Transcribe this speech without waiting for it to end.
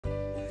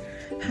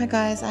Hi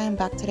guys, I am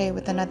back today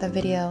with another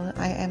video.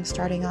 I am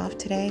starting off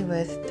today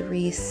with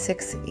 3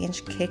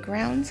 6-inch cake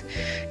rounds,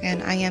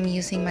 and I am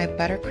using my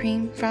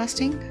buttercream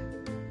frosting.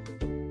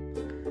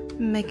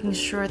 Making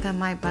sure that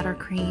my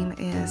buttercream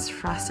is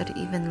frosted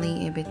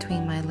evenly in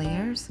between my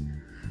layers.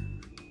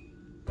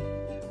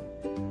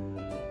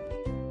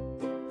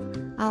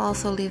 I'll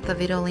also leave the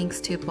video links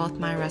to both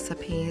my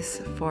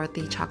recipes for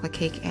the chocolate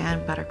cake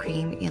and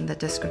buttercream in the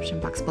description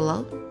box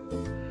below.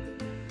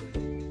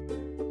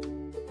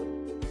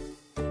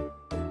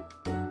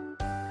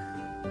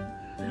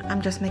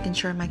 I'm just making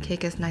sure my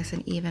cake is nice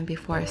and even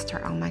before I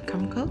start on my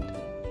crumb coat.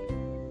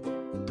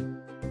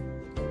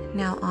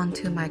 Now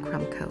onto my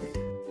crumb coat.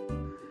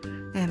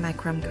 And my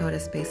crumb coat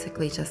is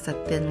basically just a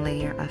thin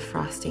layer of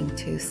frosting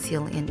to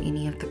seal in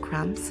any of the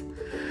crumbs.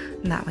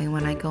 That way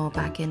when I go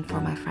back in for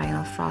my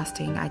final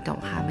frosting, I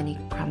don't have any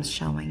crumbs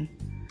showing.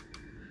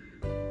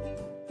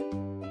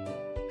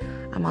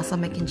 I'm also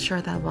making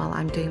sure that while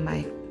I'm doing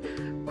my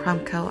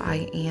crumb coat,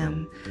 I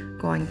am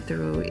going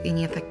through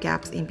any of the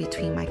gaps in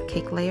between my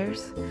cake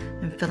layers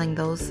and filling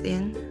those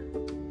in.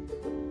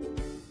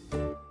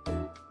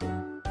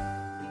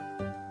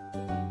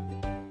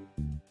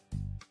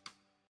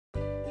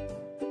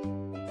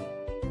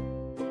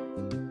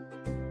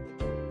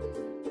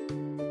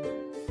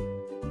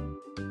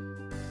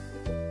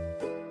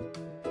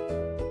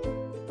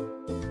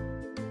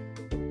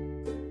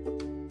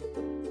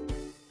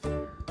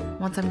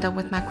 Once I'm done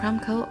with my crumb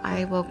coat,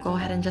 I will go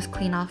ahead and just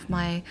clean off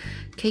my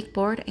cake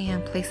board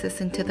and place this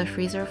into the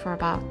freezer for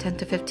about 10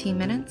 to 15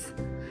 minutes.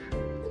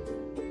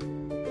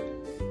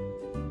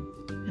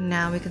 And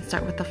now we can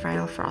start with the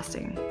final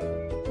frosting.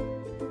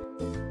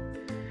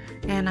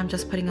 And I'm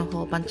just putting a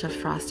whole bunch of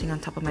frosting on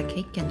top of my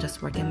cake and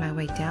just working my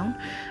way down.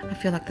 I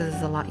feel like this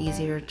is a lot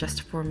easier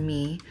just for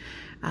me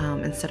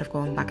instead of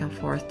going back and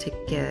forth to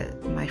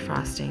get my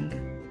frosting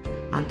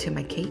onto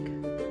my cake.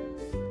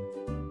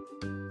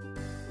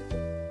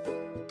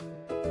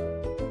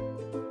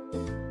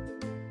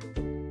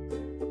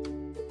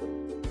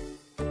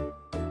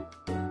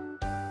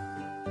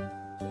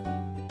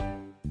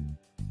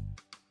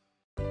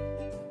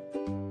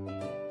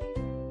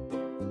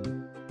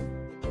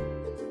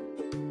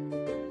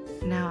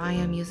 Now I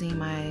am using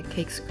my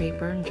cake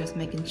scraper and just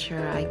making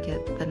sure I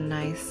get the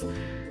nice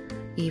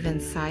even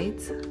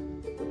sides.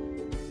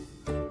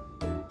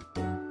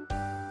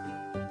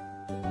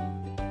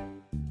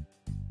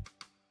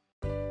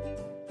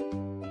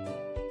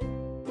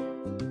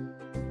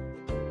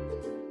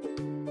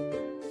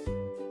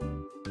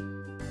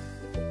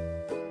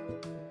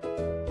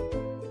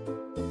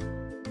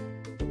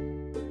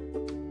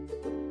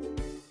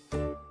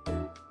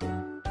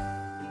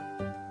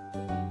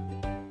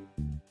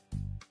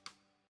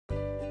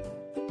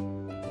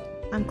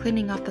 I'm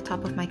cleaning off the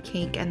top of my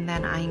cake, and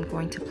then I'm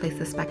going to place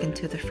this back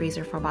into the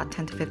freezer for about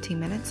 10 to 15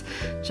 minutes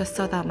just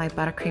so that my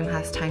buttercream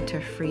has time to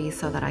freeze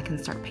so that I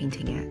can start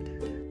painting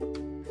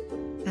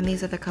it. And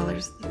these are the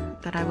colors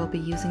that I will be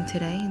using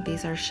today.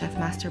 These are Chef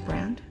Master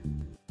brand.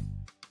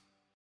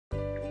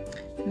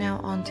 Now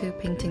on to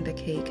painting the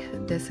cake.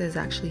 This is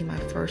actually my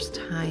first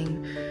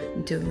time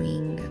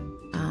doing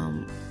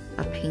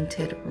a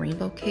painted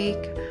rainbow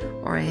cake,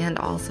 and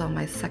also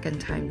my second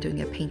time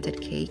doing a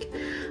painted cake.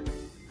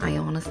 I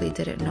honestly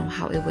didn't know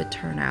how it would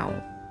turn out.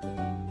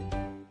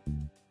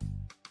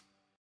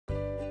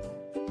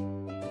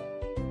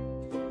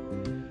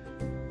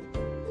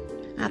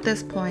 At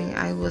this point,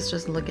 I was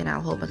just looking at a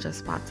whole bunch of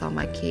spots on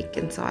my cake,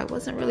 and so I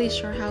wasn't really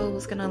sure how it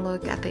was gonna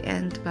look at the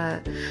end,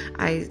 but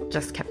I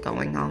just kept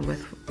going on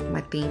with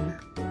my theme.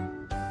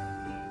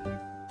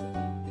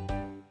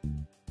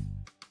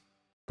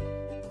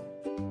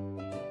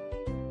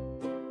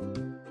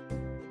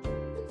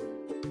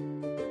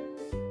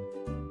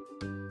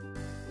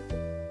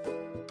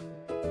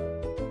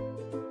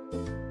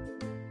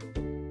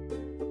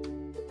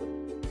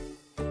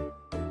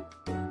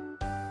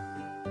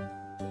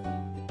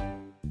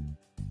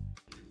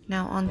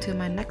 Now on to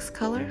my next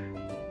color.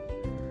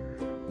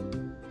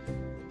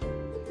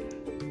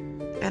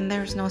 And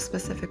there's no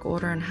specific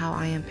order in how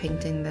I am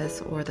painting this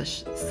or the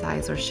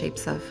size or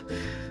shapes of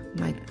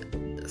my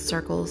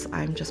circles.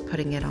 I'm just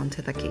putting it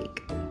onto the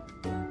cake.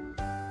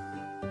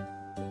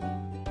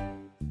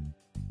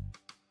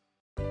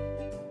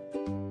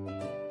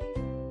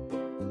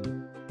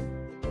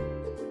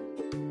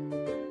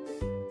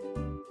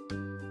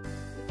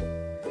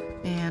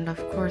 And of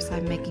course,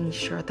 I'm making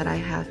sure that I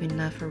have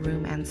enough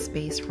room and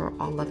space for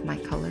all of my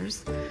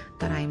colors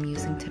that I'm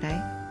using today.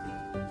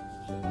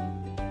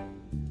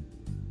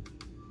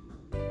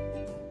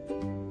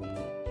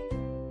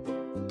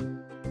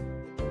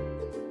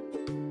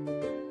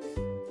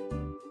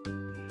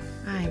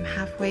 I'm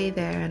halfway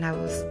there and I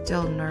was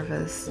still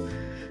nervous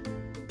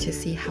to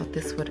see how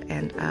this would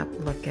end up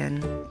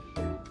looking.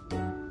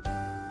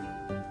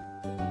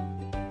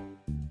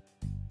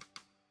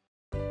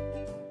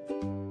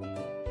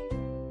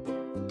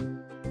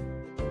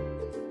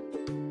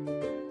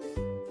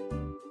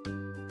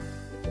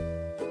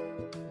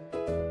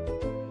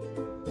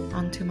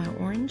 onto my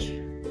orange,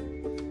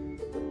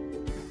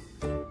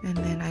 and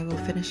then and I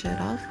will finish it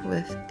off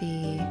with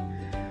the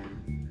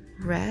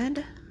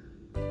red.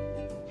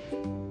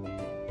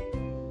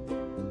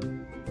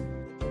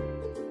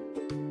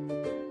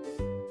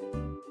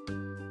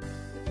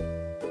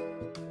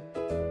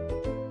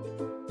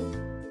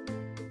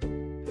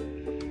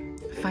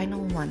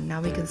 Final one.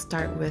 Now we can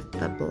start with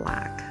the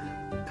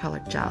black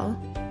colored gel.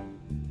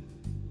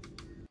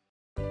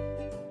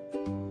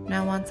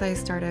 Now once I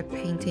started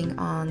painting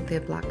on the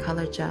black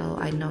color gel,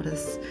 I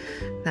noticed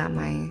that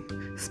my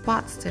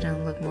spots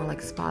didn't look more like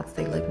spots,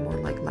 they looked more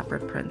like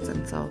leopard prints,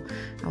 and so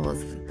I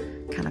was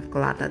kind of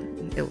glad that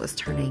it was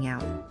turning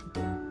out.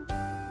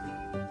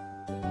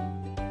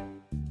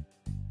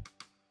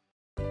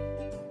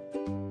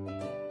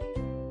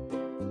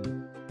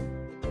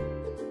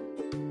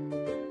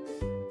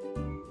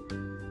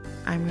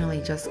 I'm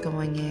really just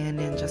going in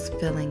and just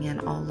filling in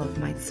all of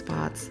my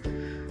spots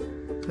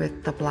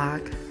with the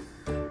black.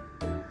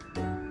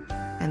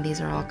 And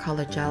these are all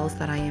color gels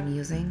that I am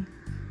using.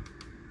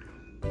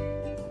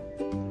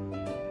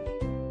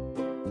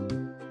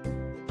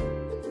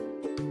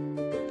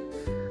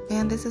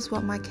 And this is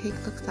what my cake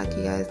looks like,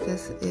 you guys.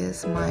 This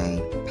is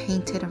my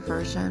painted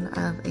version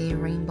of a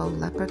rainbow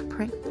leopard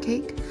print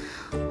cake.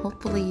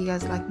 Hopefully you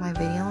guys like my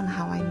video and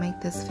how I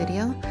make this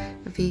video.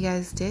 If you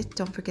guys did,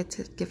 don't forget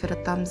to give it a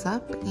thumbs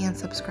up and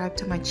subscribe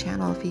to my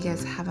channel if you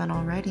guys haven't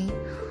already.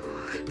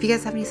 If you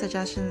guys have any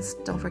suggestions,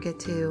 don't forget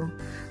to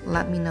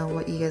let me know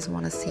what you guys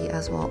want to see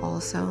as well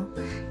also.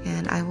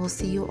 And I will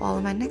see you all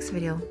in my next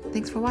video.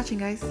 Thanks for watching,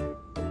 guys.